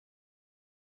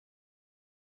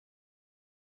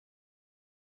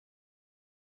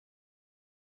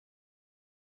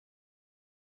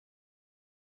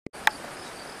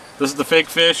This is the fake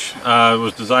fish. It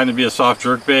was designed to be a soft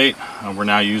jerk bait. We're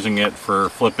now using it for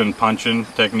flipping punching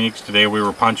techniques. Today we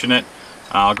were punching it.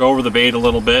 I'll go over the bait a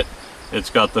little bit.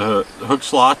 It's got the hook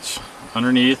slots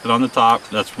underneath and on the top.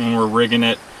 That's when we're rigging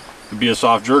it to be a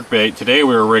soft jerk bait. Today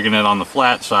we were rigging it on the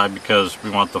flat side because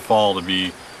we want the fall to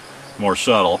be more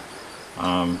subtle.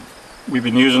 We've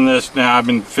been using this now. I've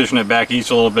been fishing it back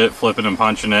east a little bit, flipping and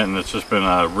punching it, and it's just been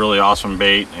a really awesome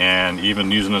bait. And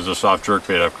even using it as a soft jerk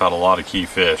bait, I've caught a lot of key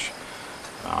fish.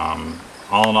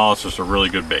 All in all, it's just a really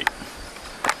good bait.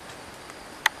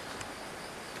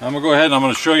 I'm gonna go ahead and I'm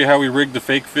gonna show you how we rigged the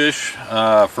fake fish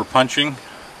for punching.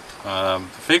 The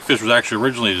fake fish was actually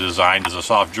originally designed as a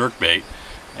soft jerk bait,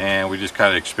 and we just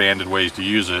kind of expanded ways to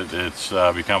use it. It's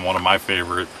become one of my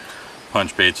favorite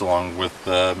punch baits along with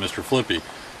Mr. Flippy.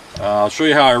 I'll show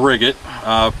you how I rig it.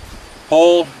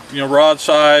 Pole, rod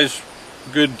size,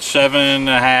 good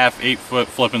 7.5, 8 foot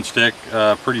flipping stick,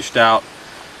 pretty stout.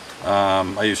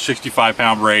 I use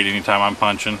 65-pound braid anytime I'm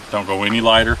punching. Don't go any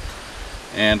lighter.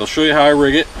 And I'll show you how I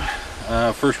rig it.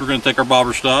 First we're going to take our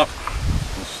bobber stop.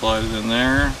 We'll slide it in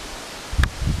there.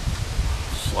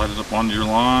 Slide it up onto your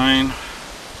line.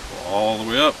 Go all the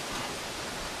way up.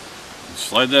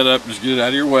 Slide that up, just get it out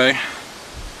of your way.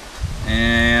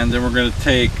 And then we're going to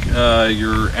take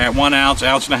your 1 ounce,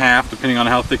 1.5 ounces, depending on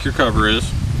how thick your cover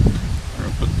is. We're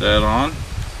going to put that on.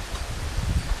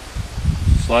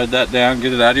 Slide that down,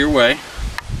 get it out of your way.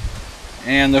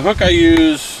 And the hook I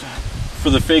use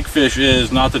for the fake fish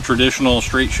is not the traditional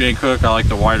straight shank hook. I like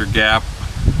the wider gap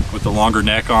with the longer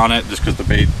neck on it, just because the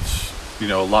bait's a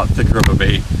lot thicker of a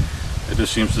bait. It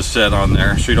just seems to set on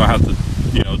there, so you don't have to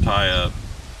tie a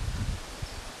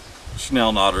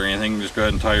snell knot or anything. Just go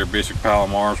ahead and tie your basic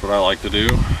Palomar is what I like to do.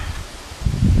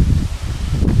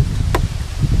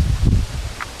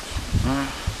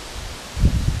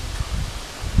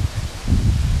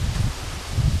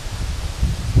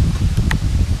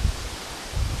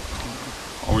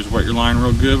 Always wet your line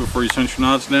real good before you cinch your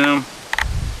knots down.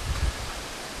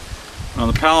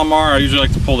 On the Palomar, I usually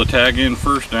like to pull the tag in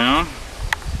first down.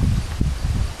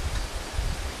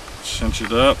 Cinch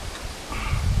it up.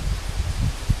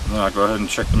 Then I'll go ahead and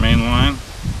check the main line.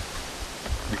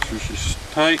 Make sure she's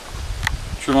tight.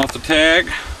 Trim off the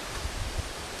tag.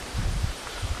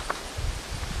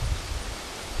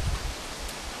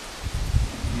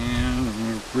 And I'm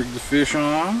going to rig the fish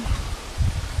on.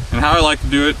 And how I like to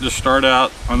do it, just start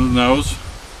out on the nose.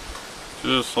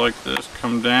 Just like this.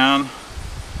 Come down.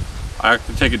 I have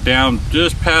to take it down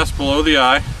just past below the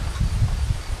eye.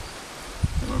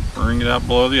 Bring it out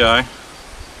below the eye.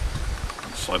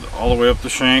 Slide it all the way up the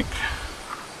shank,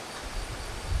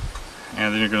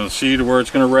 and then you're going to see to where it's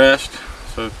going to rest.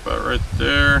 So it's about right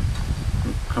there.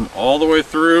 Come all the way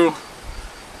through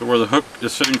to where the hook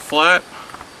is sitting flat,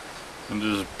 and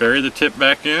just bury the tip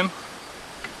back in,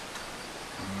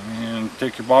 and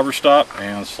take your bobber stop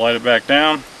and slide it back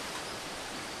down.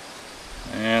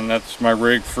 And that's my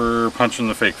rig for punching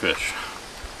the fake fish.